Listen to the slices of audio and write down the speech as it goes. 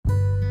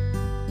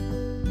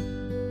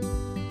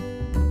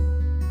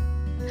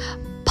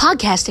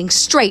Podcasting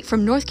straight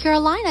from North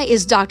Carolina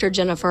is Dr.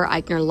 Jennifer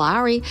Eichner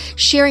Lowry,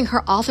 sharing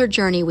her author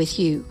journey with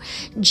you.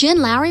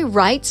 Jen Lowry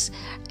Writes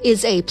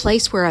is a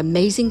place where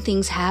amazing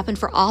things happen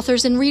for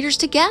authors and readers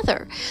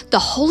together. The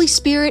Holy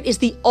Spirit is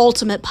the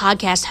ultimate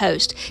podcast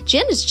host.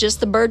 Jen is just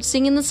the bird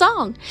singing the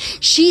song.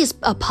 She is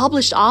a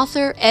published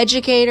author,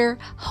 educator,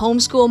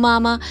 homeschool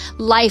mama,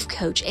 life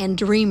coach, and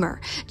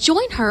dreamer.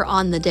 Join her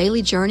on the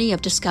daily journey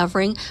of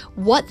discovering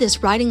what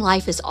this writing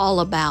life is all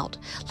about.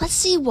 Let's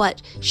see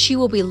what she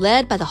will be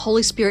led by the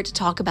Holy Spirit to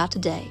talk about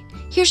today.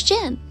 Here's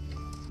Jen.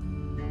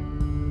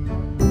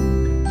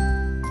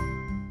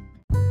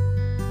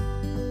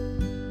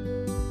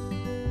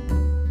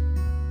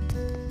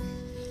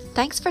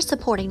 Thanks for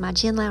supporting my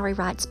Jen Lowry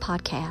Writes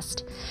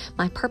podcast.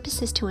 My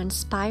purpose is to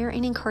inspire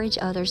and encourage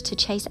others to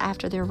chase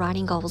after their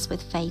writing goals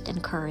with faith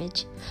and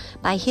courage.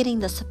 By hitting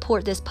the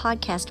support this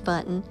podcast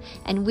button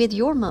and with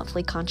your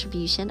monthly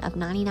contribution of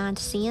 99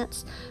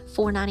 cents,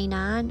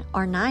 $4.99,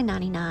 or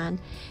 $9.99,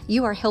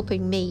 you are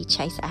helping me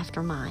chase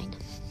after mine.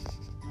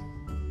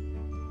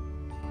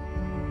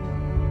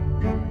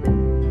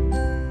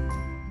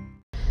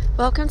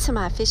 Welcome to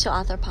my official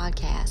author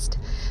podcast.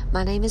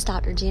 My name is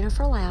Dr.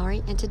 Jennifer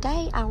Lowry, and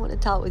today I want to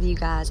talk with you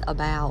guys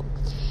about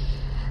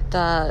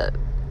the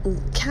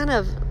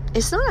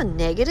it's not a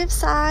negative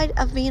side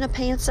of being a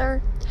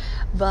pantser,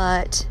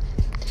 but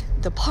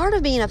the part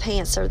of being a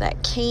pantser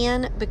that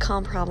can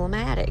become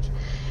problematic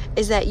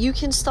is that you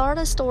can start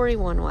a story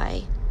one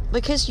way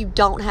because you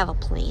don't have a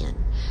plan.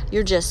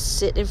 You're just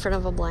sitting in front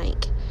of a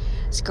blank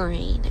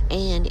screen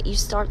and you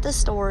start the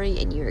story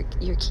and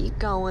you keep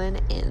going,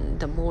 and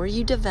the more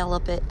you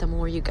develop it, the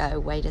more you go,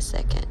 wait a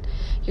second,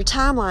 your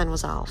timeline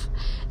was off.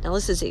 Now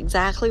this is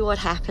exactly what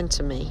happened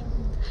to me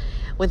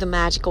with A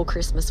Magical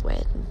Christmas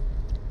Wedding,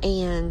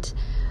 and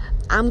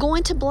I'm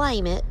going to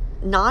blame it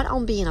not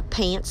on being a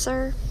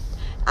pantser.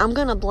 I'm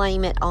going to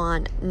blame it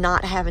on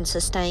not having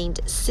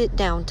sustained sit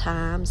down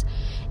times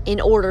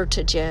in order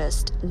to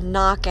just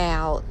knock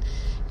out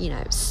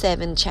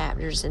 7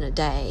 chapters in a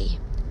day.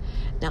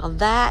 Now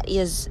that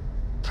is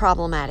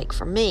problematic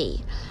for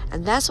me,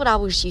 and that's what I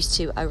was used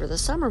to over the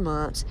summer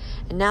months.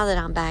 And now that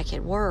I'm back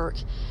at work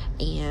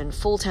and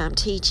full-time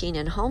teaching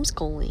and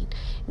homeschooling,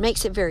 it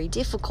makes it very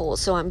difficult.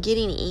 So I'm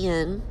getting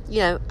in,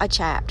 a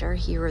chapter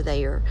here or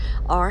there,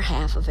 or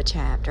half of a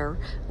chapter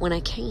when I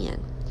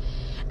can.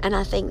 And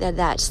I think that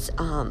that's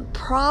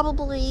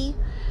probably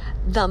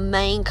the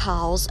main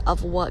cause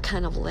of what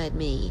kind of led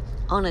me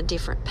on a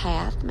different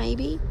path,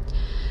 maybe.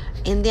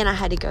 And then I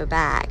had to go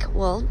back.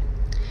 Well,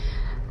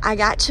 I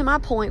got to my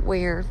point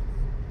where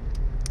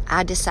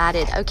I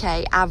decided,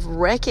 okay, I've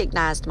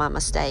recognized my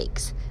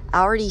mistakes.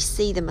 I already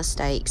see the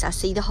mistakes. I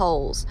see the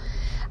holes.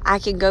 I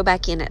can go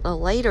back in at a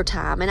later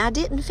time, and I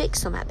didn't fix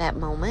them at that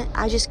moment.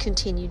 I just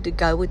continued to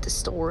go with the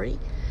story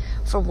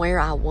from where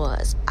I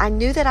was. I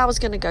knew that I was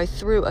going to go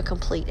through a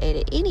complete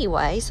edit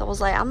anyway, so I was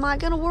like, I'm not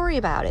going to worry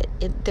about it.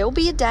 There'll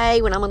be a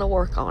day when I'm going to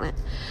work on it.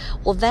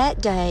 Well, that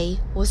day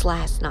was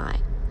last night.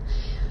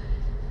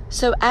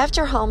 So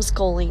after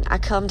homeschooling, I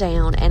come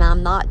down and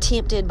I'm not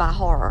tempted by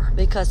horror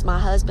because my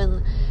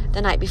husband,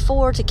 the night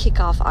before, to kick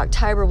off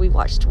October, we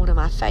watched one of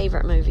my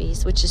favorite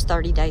movies, which is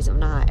 30 Days of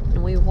Night.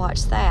 And we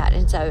watched that.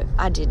 And so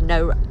I did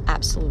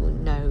absolutely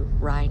no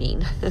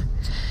writing.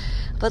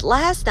 But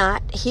last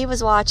night, he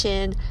was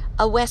watching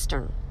a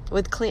Western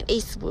with Clint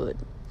Eastwood.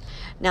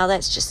 Now,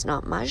 that's just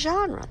not my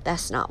genre.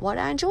 That's not what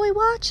I enjoy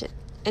watching.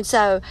 And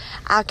so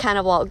I kind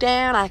of walked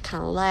down, I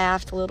kind of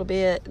laughed a little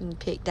bit and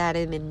picked at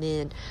him, and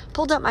then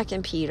pulled up my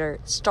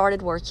computer,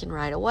 started working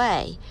right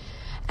away.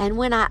 And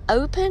when I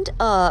opened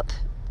up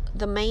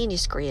the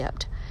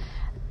manuscript,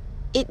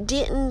 it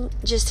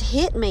didn't just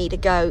hit me to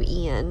go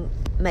in.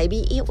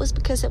 Maybe it was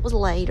because it was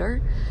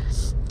later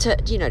to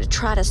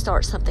try to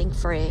start something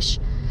fresh.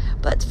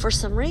 But for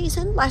some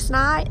reason, last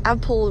night, I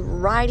pulled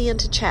right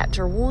into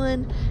chapter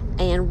 1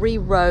 and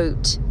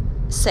rewrote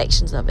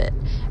sections of it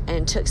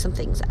and took some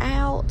things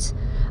out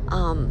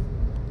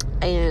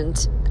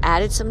and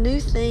added some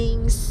new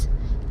things,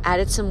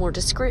 added some more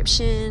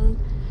description,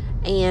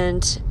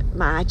 and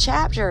my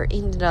chapter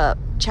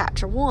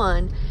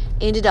 1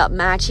 ended up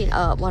matching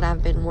up what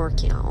I've been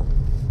working on.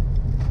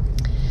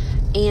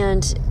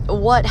 And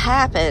what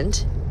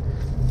happened,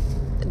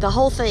 the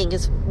whole thing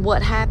is,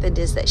 what happened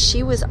is that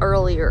she was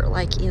earlier,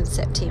 like in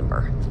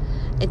September,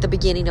 at the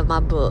beginning of my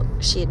book.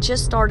 She had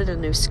just started a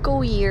new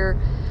school year.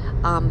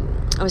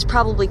 I was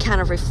probably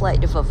kind of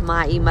reflective of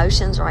my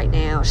emotions right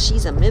now.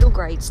 She's a middle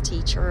grades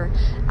teacher.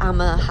 I'm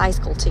a high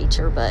school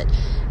teacher, but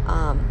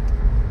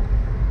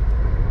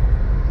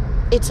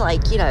it's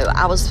like,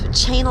 I was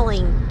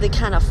channeling the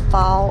kind of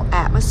fall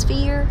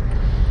atmosphere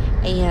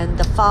and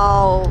the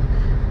fall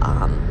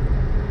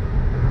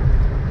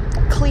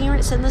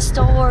clearance in the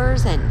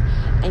stores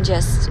and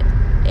just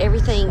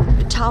everything.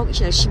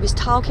 She was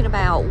talking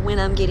about when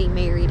I'm getting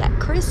married at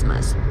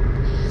Christmas.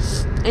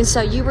 And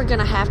so you were going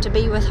to have to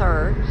be with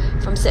her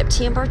from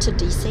September to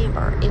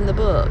December in the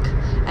book.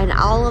 And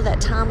all of that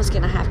time was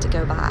going to have to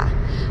go by.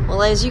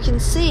 Well, as you can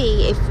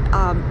see, if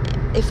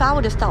if I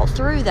would have thought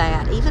through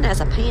that, even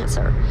as a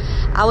pantser,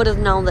 I would have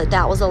known that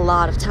that was a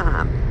lot of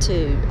time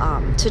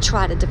to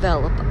try to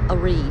develop a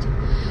read,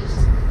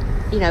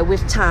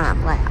 with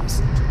time lapse.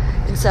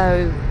 And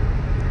so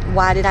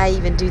why did I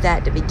even do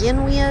that to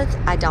begin with?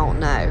 I don't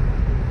know.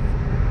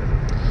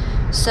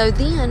 So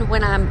then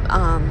when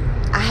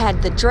I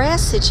had the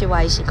dress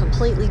situation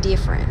completely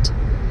different.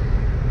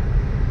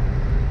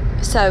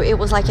 So it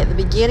was like at the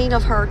beginning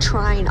of her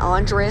trying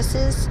on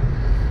dresses.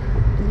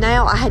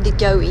 Now I had to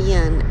go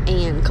in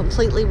and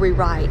completely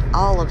rewrite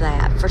all of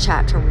that for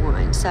chapter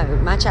 1. So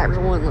my chapter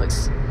 1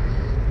 looks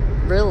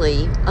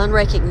really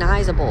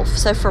unrecognizable.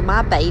 So for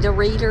my beta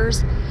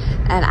readers,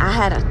 and I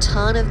had a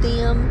ton of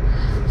them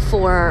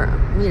for,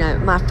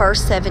 my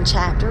first 7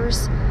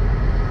 chapters,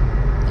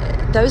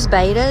 those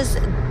betas,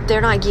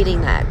 they're not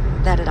getting that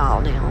at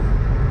all now.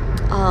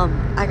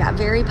 I got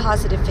very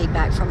positive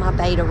feedback from my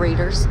beta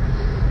readers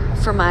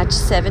for my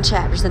 7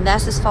 chapters, and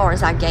that's as far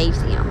as I gave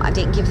them. I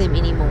didn't give them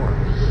any more.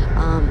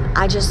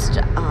 I just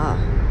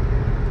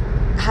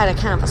had a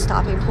kind of a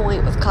stopping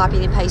point with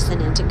copying and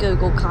pasting into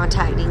Google,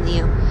 contacting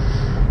them.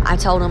 I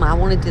told them I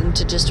wanted them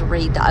to just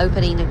read the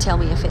opening and tell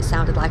me if it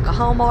sounded like a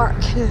Hallmark.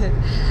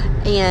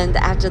 And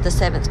after the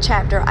 7th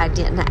chapter, I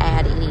didn't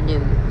add any new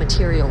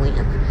material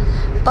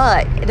in.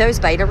 But those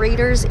beta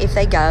readers, if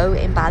they go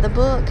and buy the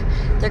book,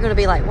 they're going to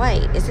be like,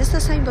 wait, is this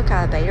the same book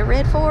I beta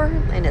read for?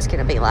 And it's going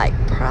to be like,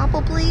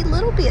 probably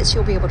little bits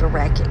you'll be able to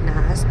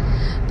recognize.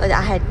 But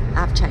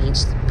I've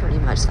changed pretty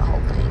much the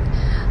whole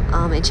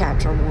thing in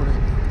chapter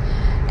 1.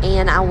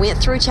 And I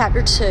went through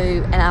chapter 2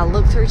 and I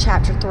looked through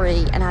chapter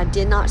 3 and I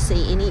did not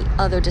see any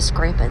other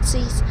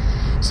discrepancies.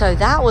 So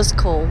that was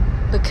cool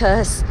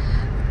because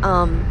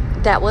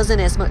that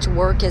wasn't as much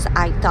work as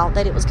I thought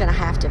that it was going to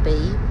have to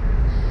be.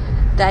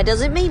 That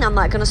doesn't mean I'm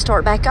not going to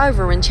start back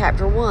over in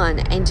chapter 1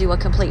 and do a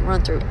complete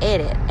run-through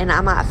edit. And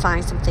I might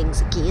find some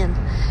things again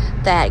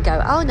that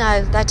go, oh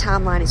no, that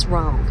timeline is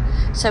wrong.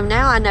 So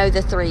now I know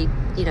the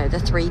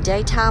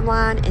 3-day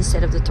timeline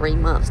instead of the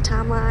 3-month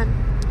timeline.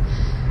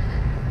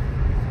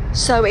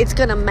 So it's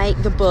going to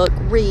make the book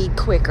read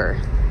quicker.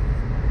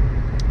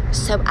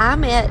 So I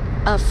met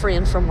a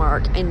friend from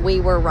work and we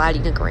were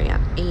writing a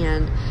grant.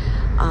 And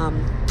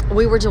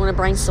we were doing a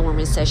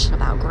brainstorming session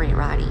about grant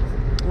writing.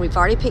 We've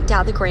already picked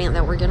out the grant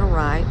that we're going to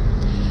write.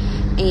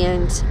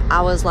 And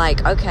I was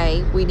like,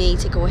 okay, we need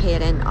to go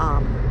ahead and,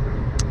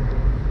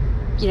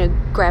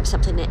 grab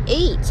something to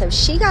eat. So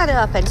she got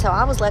up, and so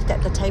I was left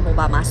at the table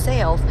by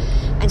myself.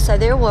 And so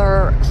there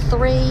were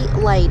 3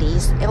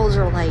 ladies,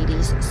 elder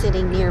ladies,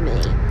 sitting near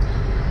me.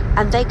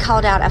 And they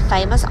called out a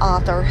famous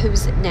author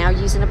who's now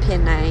using a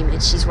pen name,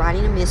 and she's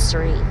writing a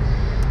mystery.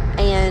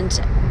 And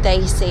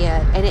they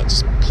said, and it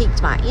just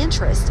piqued my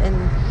interest. And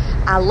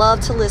I love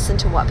to listen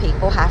to what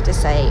people have to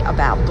say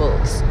about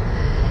books.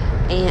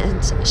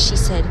 And she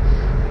said,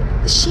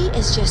 she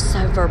is just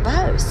so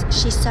verbose.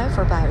 She's so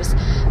verbose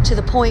to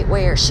the point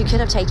where she could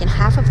have taken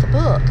half of the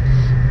book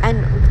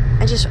and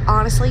just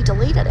honestly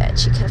deleted it.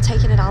 She could have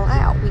taken it all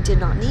out. We did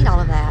not need all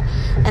of that.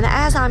 And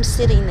as I'm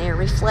sitting there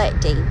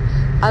reflecting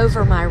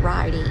over my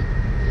writing,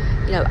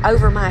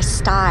 over my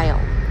style,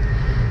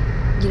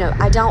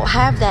 I don't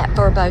have that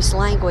verbose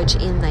language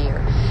in there.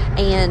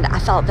 And I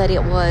thought that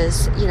it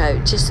was,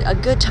 just a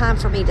good time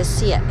for me to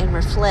sit and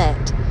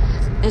reflect.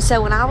 And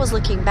so when I was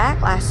looking back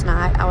last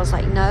night, I was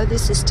like, no,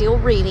 this is still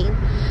reading,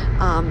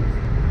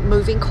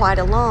 moving quite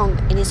along.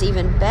 And it's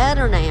even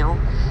better now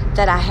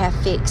that I have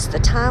fixed the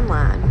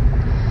timeline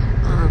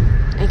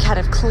and kind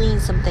of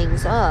cleaned some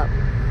things up.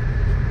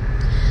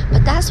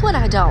 But that's what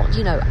I don't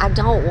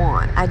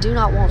want. I do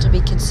not want to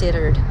be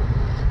considered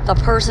the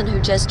person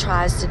who just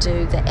tries to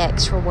do the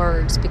extra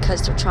words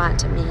because they're trying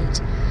to meet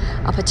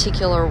a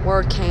particular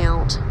word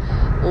count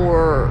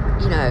or,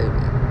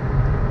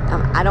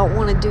 I don't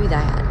want to do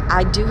that.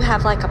 I do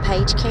have like a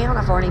page count.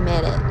 I've already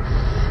met it.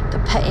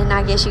 And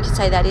I guess you could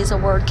say that is a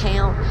word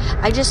count.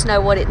 I just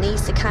know what it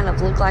needs to kind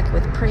of look like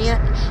with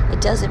print. It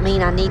doesn't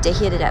mean I need to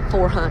hit it at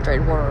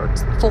 400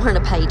 words,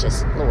 400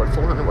 pages. Lord,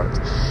 400 words.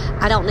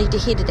 I don't need to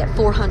hit it at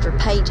 400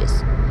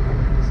 pages.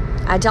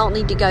 I don't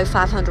need to go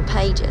 500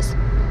 pages.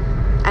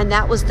 And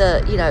that was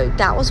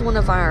that was one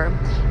of our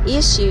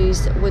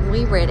issues when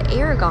we read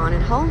Aragon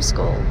in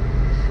homeschool.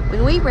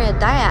 When we read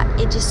that,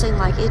 it just seemed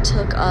like it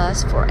took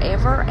us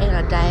forever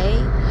and a day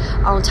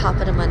on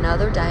top of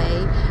another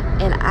day.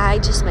 And I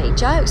just made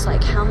jokes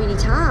like, how many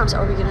times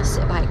are we going to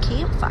sit by a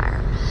campfire?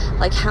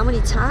 Like, how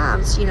many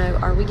times,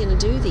 are we going to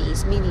do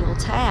these menial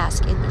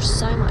tasks? And there's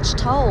so much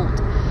told.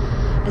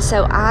 And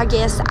so I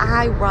guess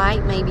I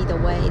write maybe the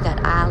way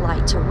that I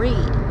like to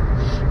read.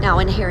 Now,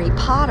 in Harry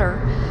Potter,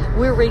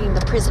 we're reading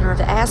The Prisoner of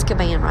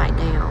Azkaban right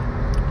now.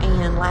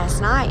 And last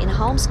night in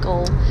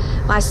homeschool,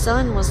 my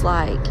son was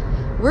like,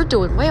 we're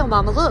doing well,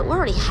 Mama. Look, we're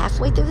already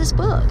halfway through this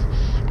book.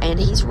 And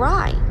he's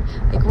right.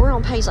 Like, we're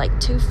on page like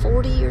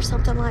 240 or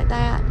something like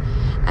that.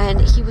 And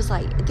he was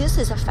like, this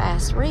is a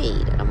fast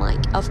read. And I'm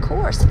like, of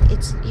course.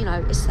 It's,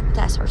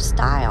 that's her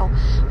style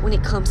when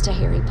it comes to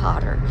Harry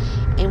Potter.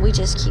 And we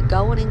just keep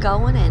going and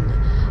going. And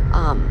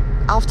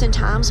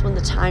oftentimes when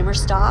the timer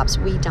stops,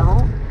 we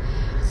don't.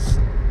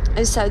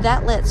 And so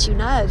that lets you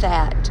know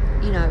that,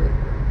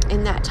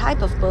 in that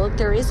type of book,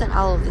 there isn't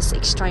all of this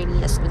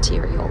extraneous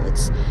material.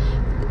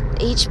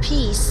 Each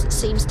piece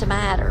seems to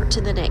matter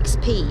to the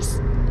next piece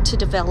to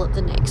develop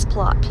the next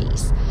plot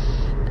piece.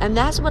 And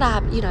that's what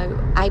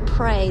I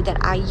pray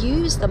that I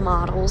use the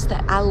models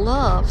that I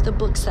love, the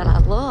books that I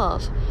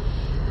love,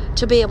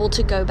 to be able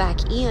to go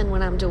back in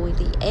when I'm doing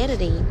the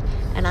editing,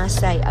 and I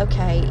say,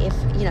 okay,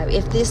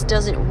 if this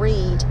doesn't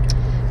read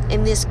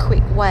in this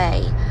quick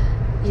way,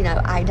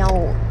 I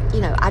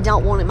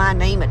don't want my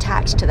name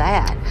attached to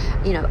that.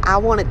 I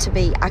want it to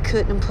be, I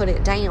couldn't put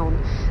it down,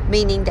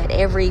 meaning that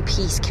every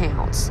piece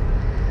counts.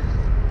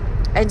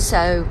 And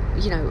so,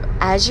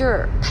 as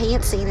you're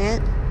pantsing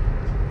it,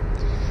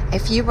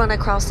 if you run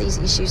across these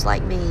issues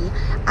like me,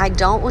 I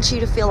don't want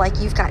you to feel like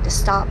you've got to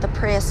stop the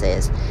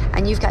presses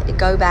and you've got to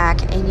go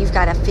back and you've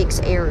got to fix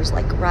errors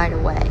like right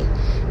away.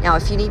 Now,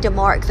 if you need to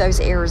mark those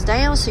errors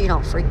down so you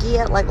don't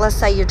forget, like let's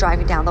say you're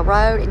driving down the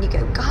road and you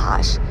go,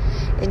 gosh,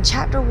 in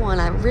chapter 1,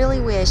 I really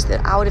wish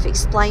that I would have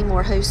explained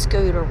more who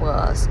Scooter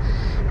was.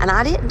 And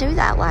I didn't do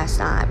that last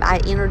time. I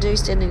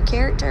introduced a new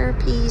character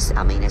piece.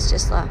 I mean, it's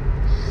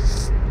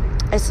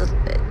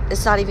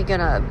not even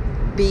going to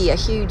be a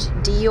huge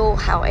deal.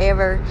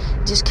 However,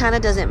 just kind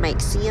of doesn't make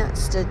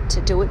sense to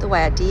do it the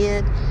way I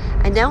did.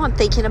 And now I'm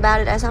thinking about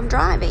it as I'm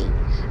driving.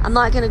 I'm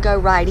not going to go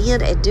right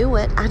in and do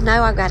it. I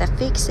know I've got to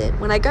fix it.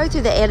 When I go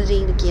through the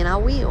editing again, I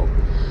will.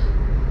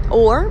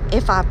 Or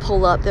if I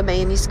pull up the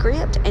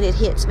manuscript and it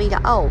hits me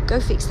to, go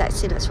fix that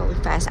sentence really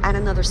fast, add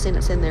another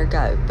sentence in there,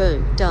 go,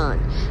 boom, done,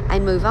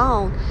 and move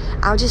on,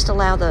 I'll just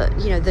allow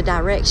the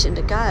direction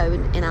to go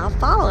and I'll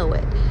follow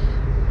it.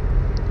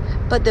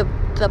 But the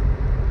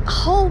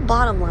whole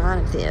bottom line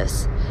of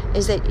this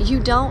is that you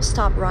don't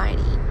stop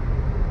writing.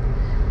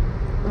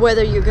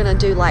 Whether you're going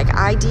to do like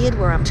I did,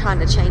 where I'm trying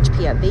to change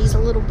POVs a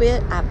little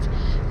bit,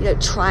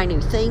 try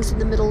new things in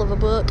the middle of a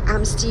book,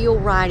 I'm still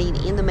writing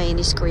in the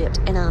manuscript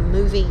and I'm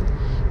moving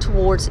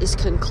towards its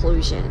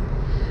conclusion.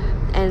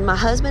 And my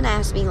husband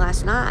asked me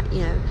last night,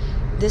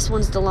 this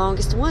one's the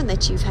longest one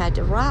that you've had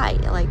to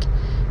write. Like,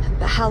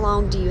 how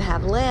long do you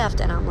have left?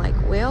 And I'm like,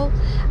 well,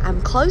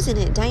 I'm closing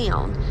it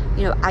down.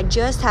 I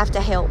just have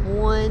to help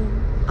one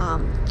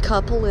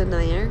couple in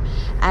there.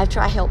 After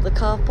I help the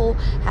couple,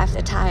 I have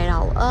to tie it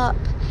all up.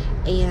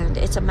 And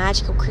it's a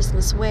magical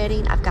Christmas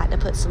wedding. I've got to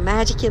put some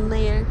magic in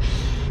there.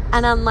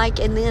 And I'm like,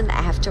 and then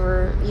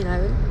after,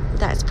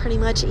 that's pretty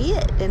much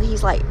it. And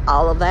he's like,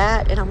 all of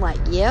that? And I'm like,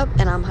 yep.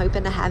 And I'm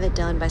hoping to have it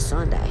done by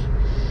Sunday.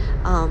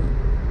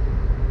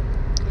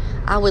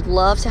 I would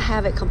love to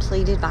have it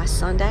completed by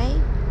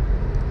Sunday.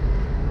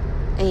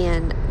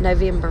 And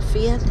November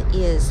 5th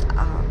is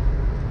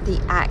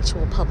the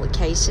actual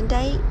publication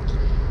date.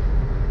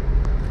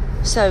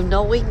 So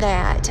knowing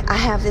that I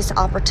have this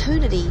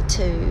opportunity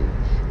to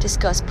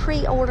discuss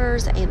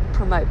pre-orders and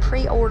promote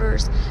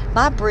pre-orders,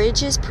 my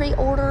Bridges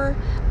pre-order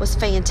was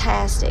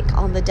fantastic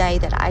on the day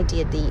that I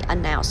did the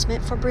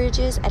announcement for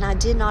Bridges, and I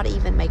did not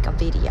even make a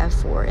video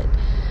for it.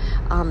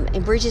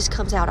 And Bridges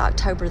comes out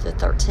October the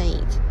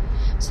 13th,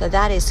 so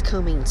that is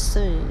coming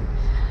soon.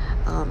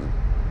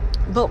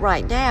 But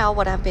right now,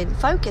 what I've been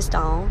focused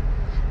on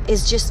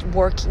is just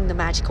working the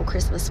Magical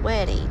Christmas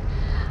Wedding.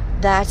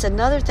 That's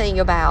another thing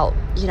about,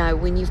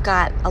 when you've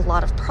got a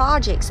lot of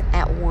projects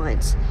at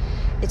once,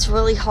 it's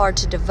really hard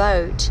to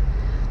devote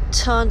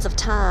tons of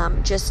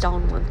time just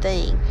on one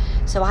thing.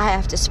 So I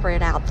have to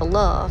spread out the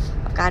love.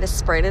 I've got to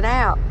spread it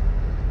out.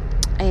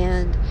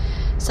 And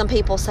some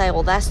people say,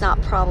 well, that's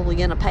not probably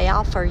going to pay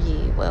off for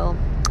you. Well,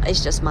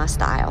 it's just my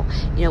style.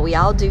 We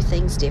all do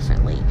things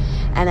differently.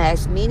 And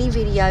as many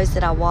videos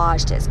that I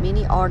watched, as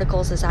many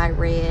articles as I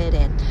read,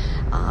 and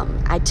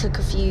I took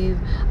a few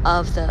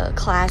of the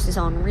classes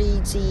on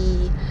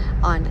Readsy,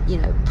 on,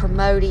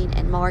 promoting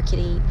and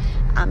marketing,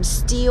 I'm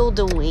still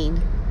doing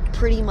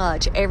pretty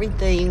much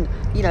everything,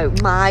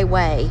 my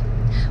way.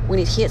 When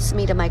it hits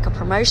me to make a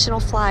promotional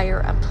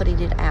flyer, I'm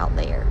putting it out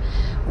there.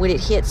 When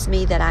it hits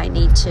me that I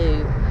need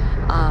to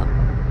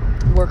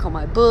work on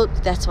my book,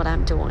 that's what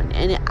I'm doing.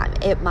 And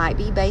it might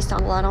be based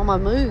on a lot on my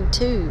mood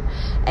too,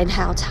 and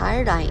how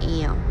tired I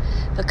am,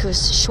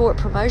 because short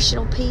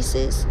promotional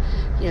pieces,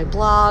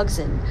 blogs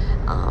and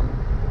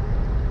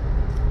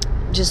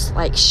just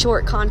like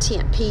short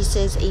content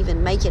pieces,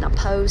 even making a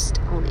post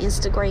on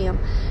Instagram,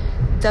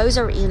 those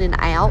are in and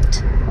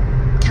out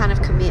kind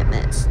of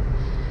commitments.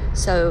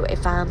 So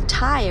if I'm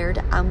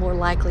tired, I'm more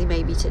likely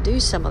maybe to do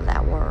some of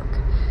that work.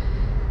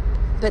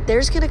 But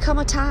there's going to come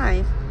a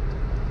time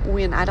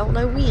when, I don't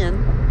know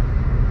when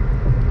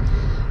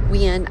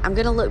I'm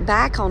going to look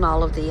back on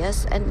all of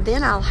this, and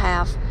then I'll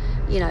have,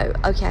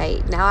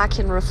 okay, now I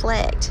can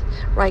reflect.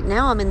 Right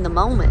now I'm in the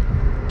moment,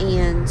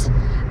 and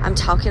I'm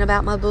talking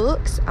about my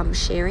books. I'm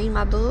sharing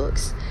my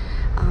books.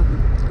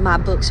 My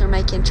books are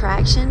making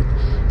traction.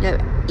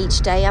 Each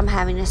day I'm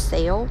having a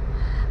sale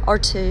or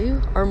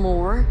two or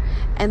more,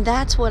 and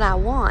that's what I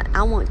want.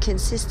 I want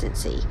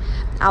consistency.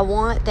 I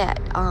want that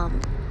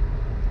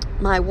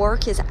my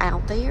work is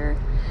out there,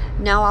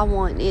 Now I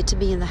want it to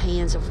be in the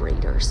hands of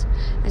readers.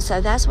 And so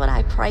that's what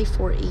I pray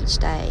for each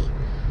day.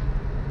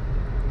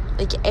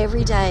 Like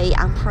every day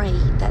I'm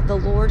praying that the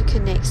Lord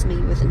connects me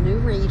with new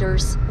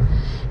readers,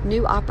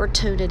 new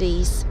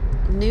opportunities,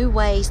 new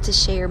ways to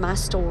share my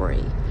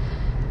story.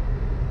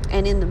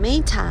 And in the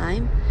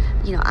meantime,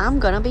 I'm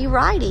going to be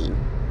writing.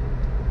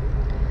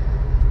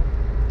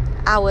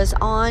 I was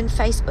on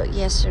Facebook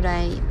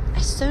yesterday.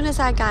 As soon as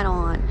I got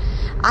on,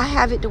 I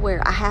have it to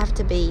where I have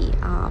to be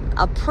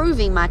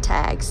approving my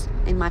tags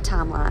in my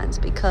timelines,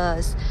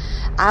 because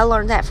I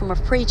learned that from a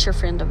preacher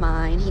friend of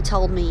mine. He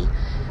told me,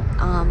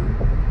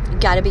 you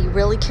got to be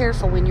really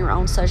careful when you're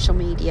on social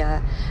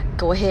media.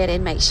 Go ahead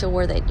and make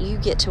sure that you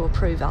get to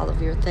approve all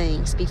of your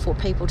things before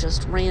people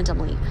just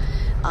randomly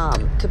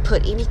could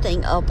put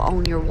anything up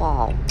on your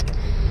wall.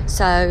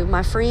 So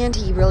my friend,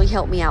 he really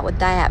helped me out with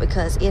that,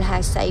 because it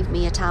has saved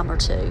me a time or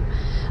two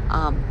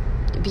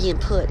being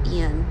put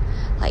in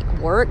like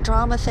work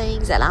drama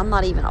things that I'm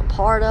not even a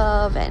part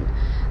of, and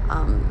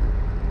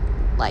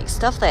like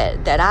stuff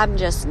that I'm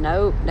just,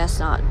 nope, that's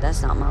not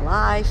my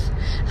life.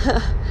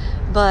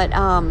 But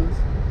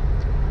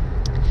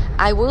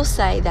I will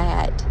say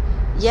that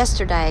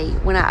yesterday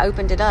when I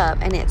opened it up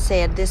and it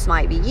said, "This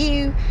might be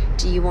you.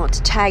 Do you want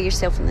to tag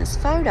yourself in this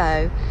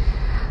photo?"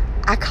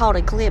 I caught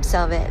a glimpse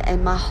of it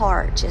and my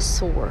heart just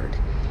soared.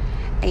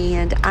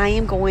 And I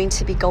am going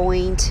to be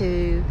going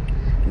to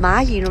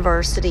my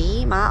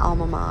university, my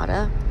alma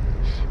mater,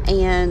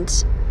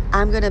 and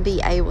I'm going to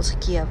be able to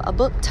give a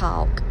book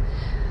talk.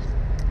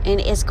 And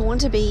it's going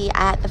to be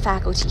at the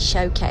faculty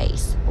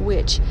showcase,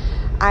 which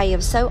I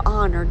am so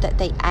honored that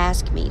they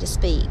asked me to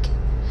speak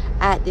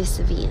at this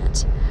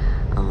event.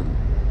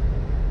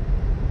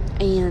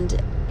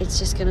 And it's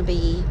just going to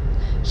be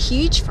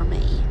huge for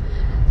me.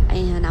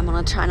 And I'm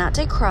going to try not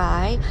to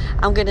cry.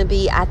 I'm going to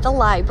be at the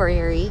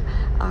library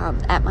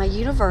at my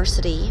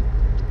university,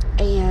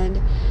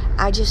 and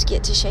I just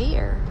get to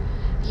share,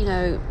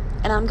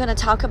 and I'm going to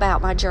talk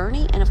about my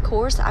journey, and of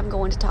course I'm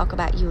going to talk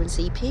about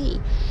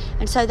UNCP.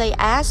 And so they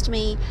asked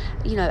me,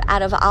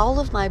 out of all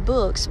of my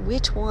books,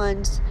 which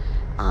ones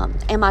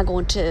am I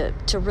going to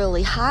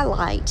really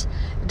highlight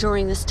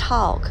during this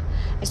talk?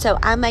 And so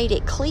I made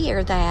it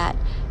clear that,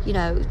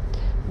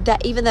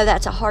 that even though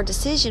that's a hard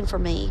decision for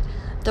me,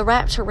 the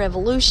Rapture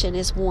Revolution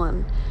is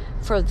one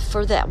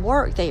for that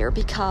work there,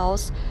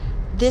 because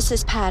this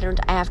is patterned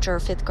after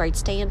 5th grade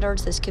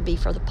standards. This could be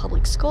for the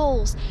public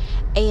schools.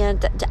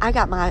 And I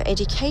got my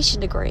education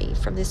degree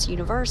from this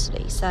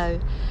university. So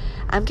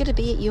I'm going to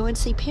be at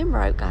UNC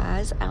Pembroke,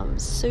 guys. I'm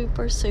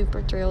super,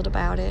 super thrilled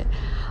about it.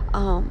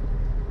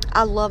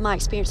 I love my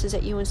experiences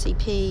at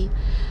UNCP.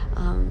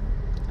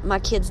 My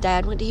kid's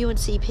dad went to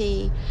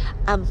UNCP.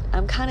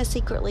 I'm kind of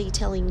secretly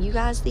telling you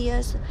guys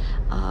this,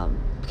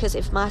 because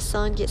if my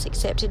son gets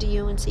accepted to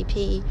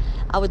UNCP,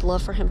 I would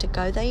love for him to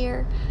go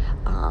there.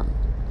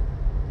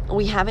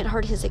 We haven't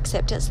heard his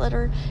acceptance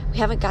letter. We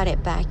haven't got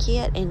it back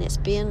yet, and it's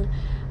been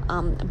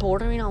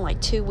bordering on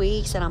like 2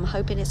 weeks, and I'm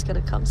hoping it's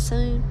going to come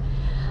soon.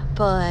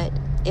 But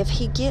if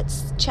he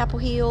gets Chapel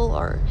Hill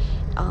or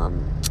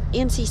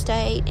NC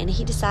State and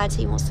he decides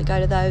he wants to go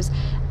to those,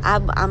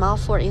 I'm all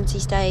for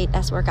NC State.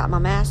 That's where I got my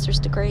master's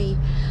degree.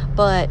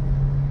 But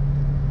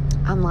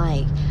I'm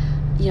like,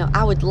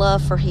 I would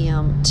love for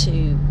him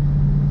to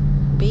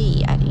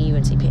be at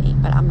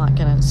UNCP, but I'm not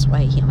going to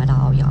sway him at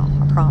all, y'all.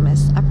 I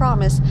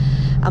promise.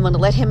 I'm going to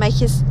let him make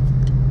his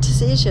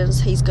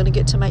decisions. He's going to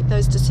get to make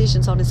those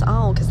decisions on his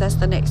own, because that's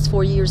the next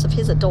 4 years of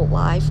his adult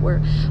life,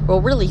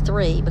 really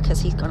 3,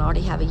 because he's going to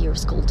already have a year of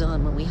school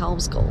done when we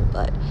homeschool,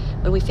 but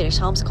when we finish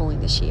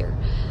homeschooling this year.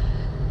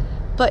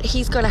 But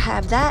he's going to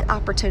have that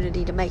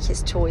opportunity to make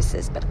his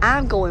choices. But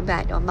I'm going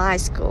back to my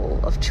school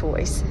of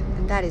choice,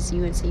 and that is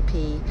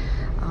UNCP.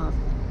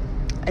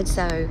 And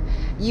so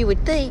you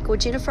would think, well,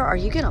 Jennifer, are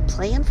you going to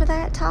plan for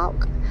that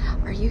talk?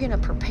 Are you going to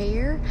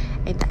prepare?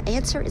 And the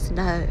answer is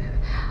no.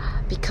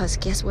 Because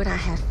guess what I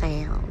have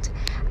found?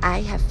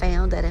 I have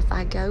found that if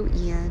I go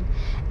in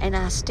and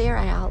I stare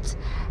out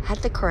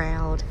at the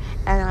crowd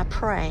and I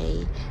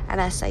pray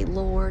and I say,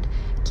 Lord,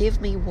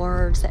 give me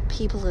words that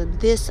people in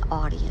this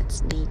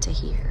audience need to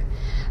hear,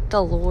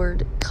 the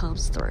Lord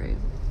comes through.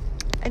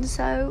 And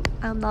so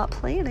I'm not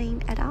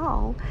planning at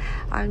all.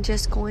 I'm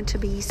just going to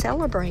be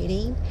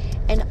celebrating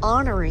and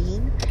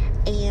honoring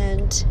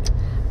and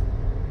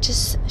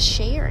just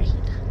sharing.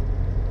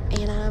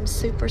 And I'm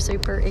super,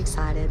 super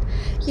excited.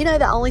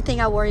 The only thing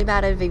I worry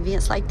about at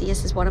events like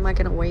this is what am I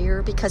going to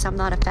wear, because I'm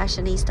not a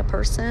fashionista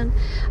person,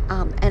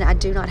 and I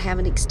do not have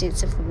an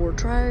extensive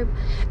wardrobe.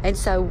 And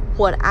so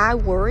what I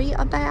worry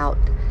about,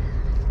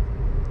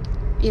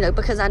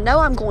 because I know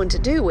I'm going to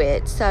do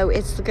it, so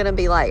it's going to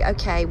be like,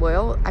 okay,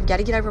 well, I've got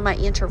to get over my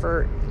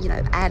introvert,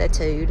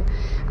 attitude.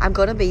 I'm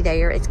going to be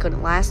there. It's going to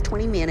last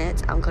 20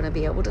 minutes. I'm going to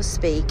be able to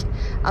speak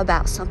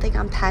about something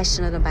I'm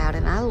passionate about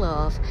and I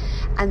love,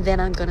 and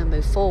then I'm going to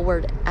move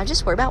forward. I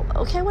just worry about,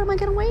 okay, what am I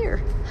going to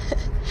wear?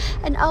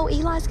 And,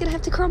 Eli's going to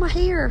have to curl my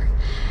hair,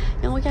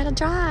 and we got to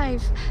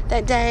drive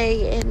that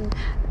day, and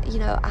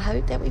I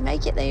hope that we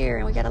make it there,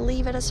 and we got to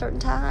leave at a certain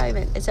time.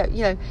 And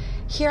so,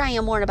 here I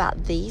am worrying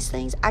about these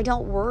things. I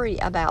don't worry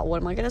about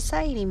what am I going to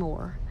say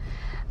anymore.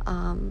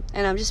 And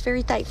I'm just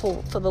very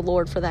thankful for the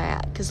Lord for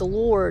that, because the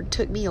Lord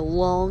took me a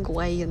long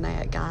way in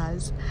that,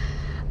 guys.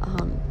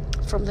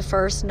 From the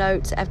first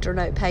notes after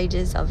note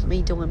pages of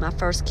me doing my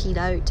first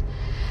keynote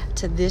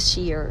to this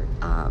year,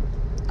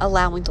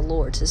 allowing the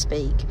Lord to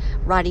speak,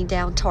 writing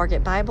down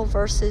target Bible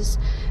verses,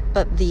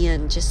 but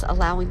then just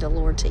allowing the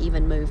Lord to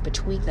even move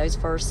between those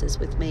verses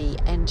with me,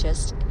 and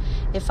just,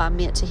 if I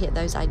meant to hit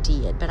those, I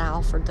did, but I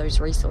offered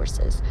those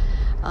resources.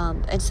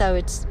 And so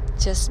it's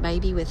just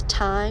maybe with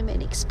time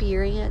and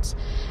experience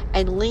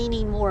and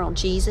leaning more on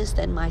Jesus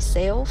than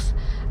myself,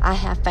 I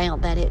have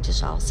found that it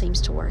just all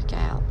seems to work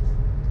out.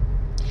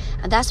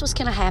 And that's what's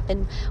going to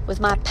happen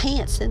with my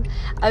pantsing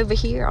over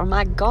here, or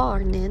my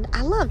gardening.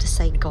 I love to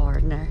say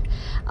gardener.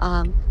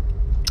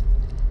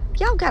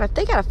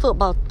 They got a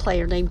football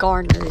player named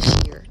Gardner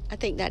this year. I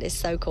think that is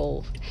so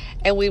cool.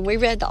 And when we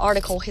read the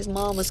article, his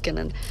mom was they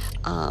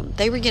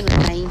were going to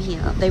name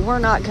him. They were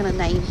not going to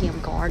name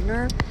him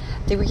Gardner.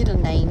 They were going to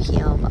name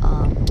him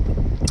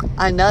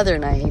another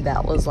name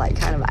that was like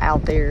kind of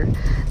out there.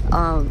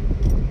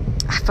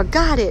 I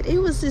forgot it. It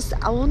was just,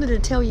 I wanted to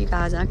tell you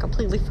guys, and I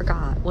completely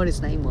forgot what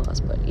his name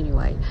was. But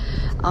anyway,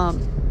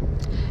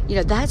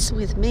 that's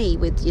with me,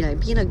 with,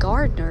 being a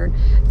gardener.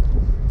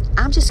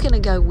 I'm just going to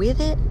go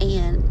with it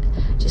and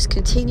just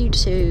continue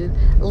to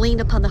lean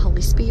upon the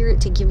Holy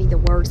Spirit to give me the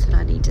words that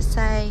I need to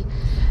say,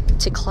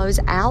 to close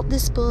out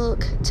this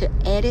book, to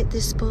edit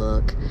this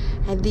book,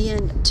 and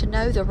then to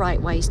know the right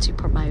ways to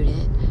promote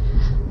it.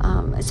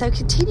 So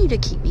continue to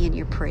keep me in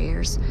your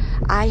prayers.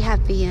 I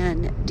have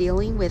been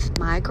dealing with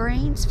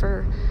migraines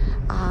for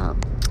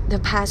the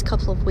past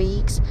couple of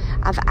weeks.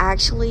 I've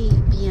actually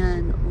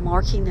been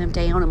marking them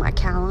down in my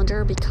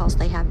calendar because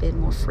they have been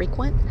more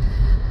frequent.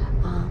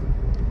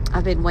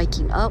 I've been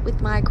waking up with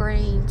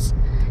migraines.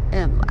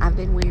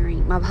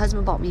 My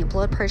husband bought me a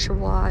blood pressure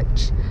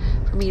watch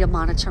for me to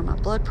monitor my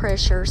blood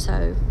pressure.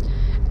 So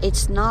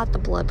it's not the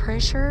blood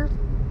pressure.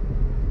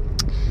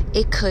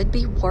 It could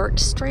be work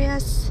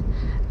stress.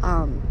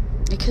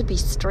 It could be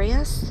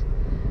stress.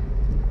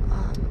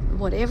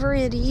 Whatever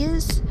it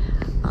is,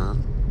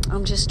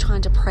 I'm just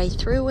trying to pray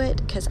through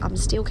it, because I'm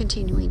still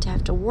continuing to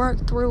have to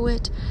work through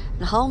it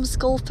and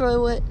homeschool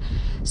through it.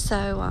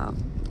 So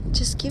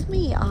just give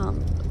me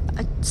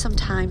some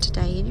time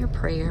today in your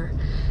prayer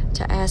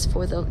to ask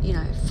for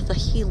the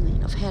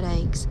healing of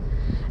headaches,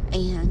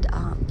 and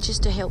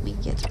just to help me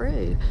get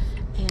through.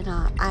 And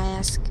I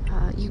ask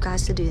you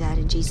guys to do that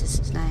in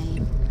Jesus'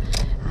 name.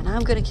 And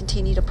I'm going to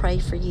continue to pray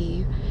for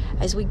you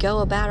as we go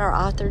about our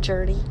author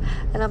journey.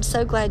 And I'm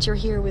so glad you're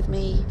here with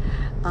me.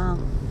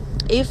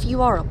 If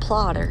you are a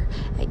plotter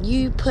and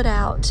you put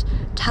out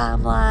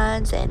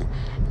timelines and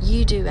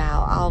you do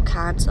out all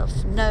kinds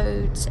of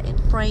notes and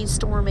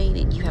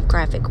brainstorming, and you have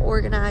graphic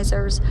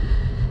organizers,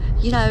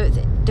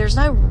 there's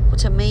no,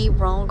 to me,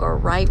 wrong or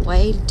right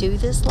way to do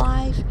this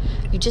life.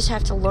 You just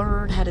have to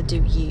learn how to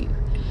do you.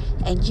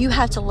 And you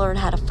have to learn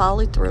how to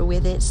follow through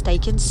with it, stay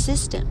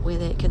consistent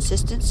with it.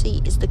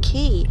 Consistency is the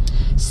key.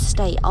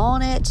 Stay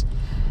on it.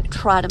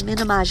 Try to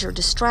minimize your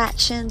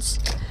distractions.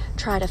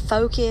 Try to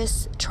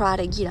focus. Try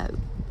to,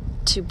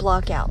 to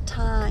block out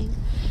time.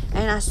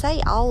 And I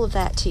say all of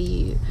that to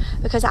you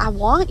because I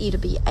want you to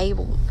be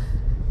able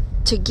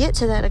to get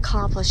to that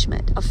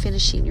accomplishment of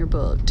finishing your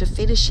book, to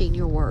finishing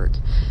your work,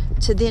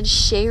 to then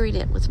sharing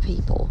it with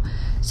people.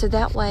 So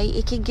that way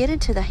it can get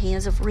into the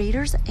hands of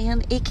readers,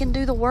 and it can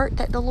do the work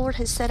that the Lord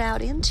has set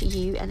out into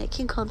you, and it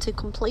can come to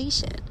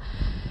completion.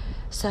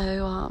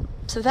 So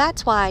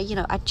that's why,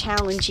 I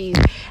challenge you,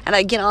 and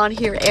I get on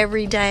here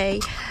every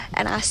day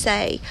and I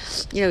say,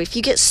 if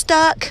you get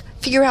stuck,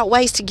 figure out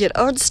ways to get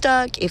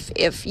unstuck,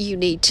 if you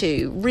need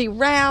to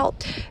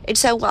reroute. And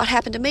so what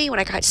happened to me when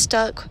I got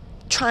stuck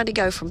trying to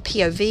go from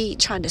POV,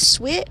 trying to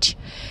switch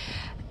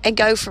and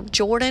go from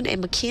Jordan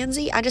and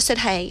Mackenzie, I just said,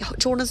 hey,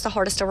 Jordan's the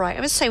hardest to write. I'm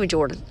going to stay with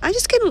Jordan. I'm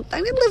going to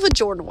live with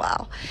Jordan a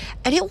while.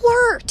 And it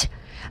worked.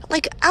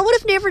 Like, I would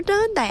have never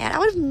done that. I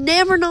would have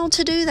never known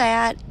to do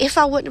that if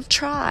I wouldn't have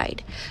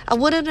tried. I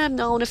wouldn't have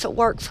known if it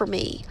worked for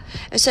me.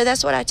 And so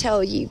that's what I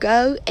tell you.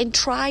 Go and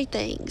try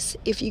things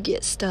if you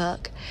get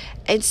stuck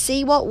and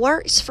see what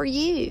works for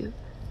you.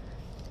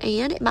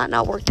 And it might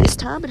not work this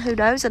time, and who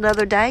knows,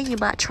 another day you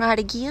might try it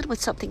again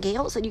with something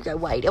else, and you go,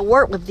 wait, it'll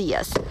work with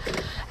this.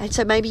 And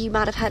so maybe you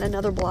might have had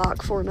another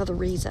block for another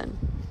reason.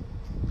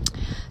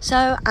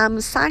 So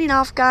I'm signing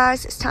off,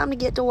 guys. It's time to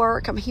get to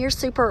work. I'm here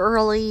super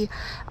early.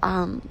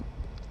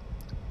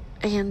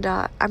 And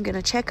I'm going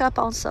to check up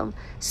on some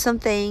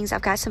things.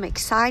 I've got some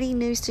exciting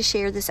news to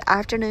share this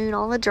afternoon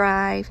on the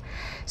drive.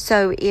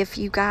 So if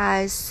you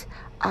guys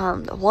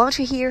want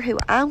to hear who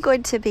I'm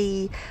going to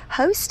be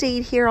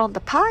hosting here on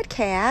the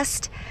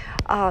podcast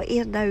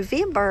in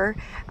November,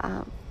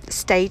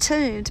 stay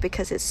tuned,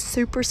 because it's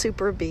super,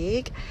 super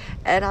big,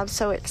 and I'm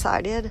so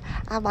excited.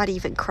 I might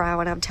even cry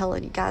when I'm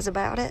telling you guys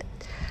about it.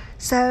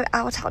 So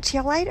I will talk to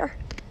y'all later.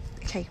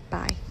 Okay,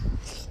 bye.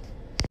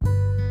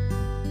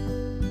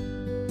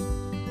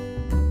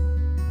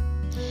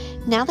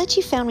 Now that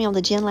you found me on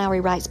the Jen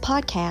Lowry Writes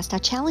podcast, I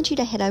challenge you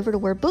to head over to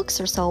where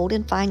books are sold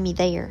and find me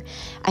there.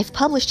 I've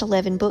published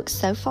 11 books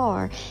so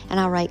far, and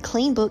I write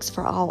clean books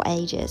for all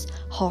ages.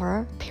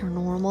 Horror,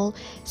 paranormal,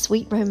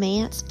 sweet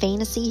romance,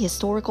 fantasy,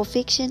 historical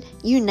fiction,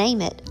 you name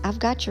it. I've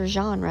got your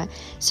genre.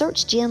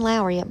 Search Jen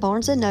Lowry at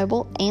Barnes &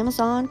 Noble,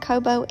 Amazon,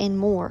 Kobo, and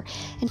more.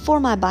 And for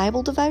my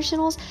Bible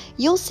devotionals,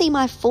 you'll see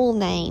my full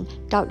name,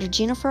 Dr.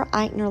 Jennifer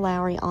Eichner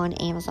Lowry, on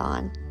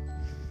Amazon.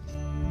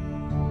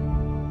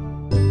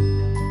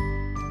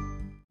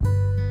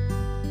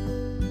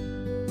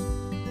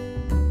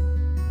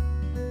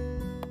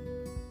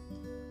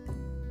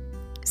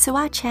 So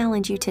I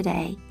challenge you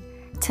today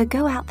to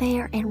go out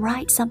there and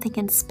write something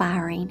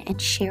inspiring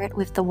and share it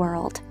with the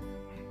world.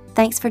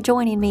 Thanks for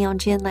joining me on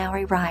Jen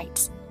Lowry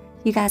Writes.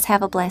 You guys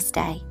have a blessed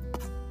day.